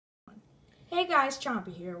Hey guys,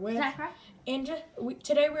 Chompy here with ZackCraft. And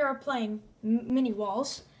today we are playing mini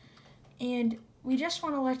walls, and we just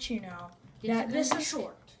want to let you know that this is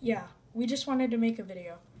short. Yeah, we just wanted to make a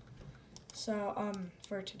video. So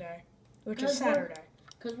for today, which is Saturday.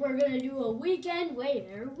 Because we're gonna do a weekend.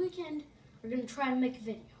 We're gonna try and make a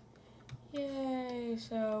video. Yay!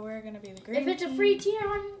 So we're gonna be the green If it's team. a free team,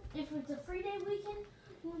 if it's a free day weekend,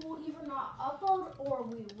 we will either not upload or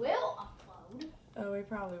we will upload. Oh, we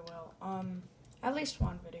probably will. At least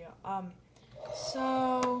one video.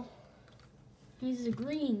 So He's the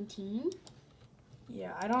green team.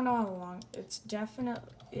 yeah, I don't know how long.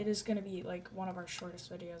 It is gonna be like one of our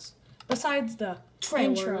shortest videos, besides the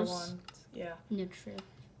intro one. Yeah. No true.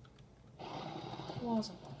 Walls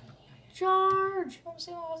of Charge.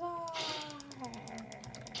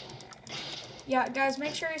 Yeah, guys,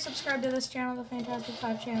 make sure you subscribe to this channel, the Fantastic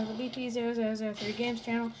 5 channel, the BP0003 Games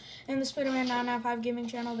channel, and the Spiderman 995 Gaming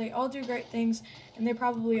channel. They all do great things, and they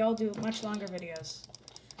probably all do much longer videos.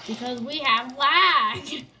 Because we have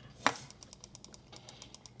lag.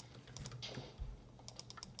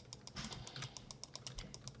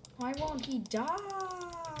 Why won't he die?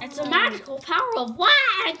 It's a magical power of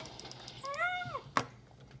lag.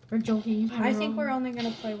 We're joking. I think we're only going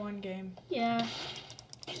to play one game. Yeah.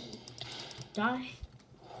 Die.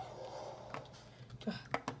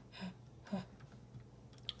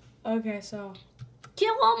 Okay, so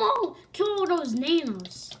Kill them all. Kill all those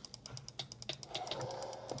nanos.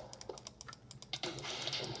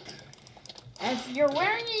 If you're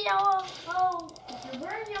wearing a yellow, if you're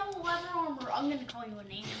wearing yellow leather armor, I'm gonna call you a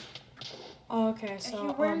nano. okay, so if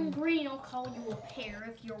you're wearing green, I'll call you a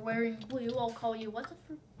pear. If you're wearing blue, I'll call you what's a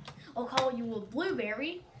fruit? I'll call you a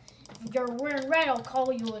blueberry. If you're wearing red, I'll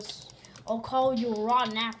call you a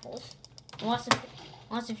rotten apple.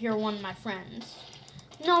 Unless if you're one of my friends.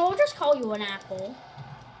 No, I'll just call you an apple.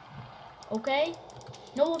 Okay?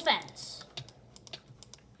 No offense.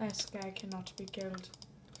 this guy cannot be killed.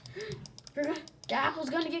 The apple's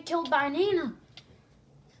gonna get killed by a nana.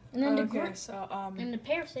 And then the the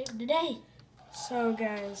pear saved the day. So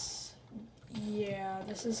guys, yeah,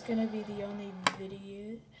 this is gonna be the only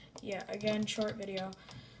video. Yeah, again, short video.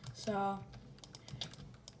 So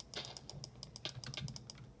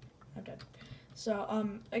I'm done.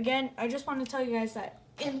 So again, I just want to tell you guys that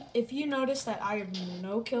if you notice that I have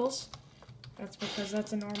no kills, that's because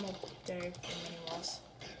that's a normal day for mini walls.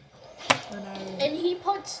 And he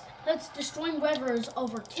that's destroying withers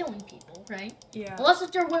over killing people, right? Yeah. Unless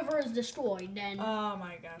if their wither is destroyed, then. Oh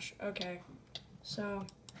my gosh. Okay. So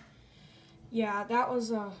yeah, that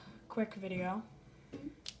was a quick video.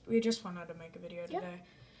 We just wanted to make a video today. Yep.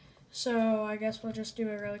 So I guess we'll just do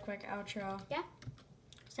a really quick outro. Yeah.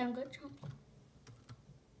 Sound good, Chomp?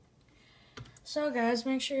 So guys,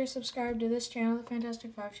 make sure you subscribe to this channel, the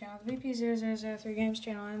Fantastic 5 channel, the BP0003 Games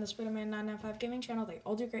channel, and the Spiderman 995 Gaming channel. They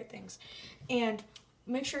all do great things. And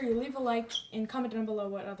make sure you leave a like and comment down below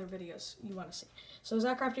what other videos you want to see. So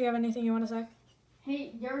ZackCraft, do you have anything you want to say?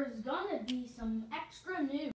 Hey, there's gonna be some extra news.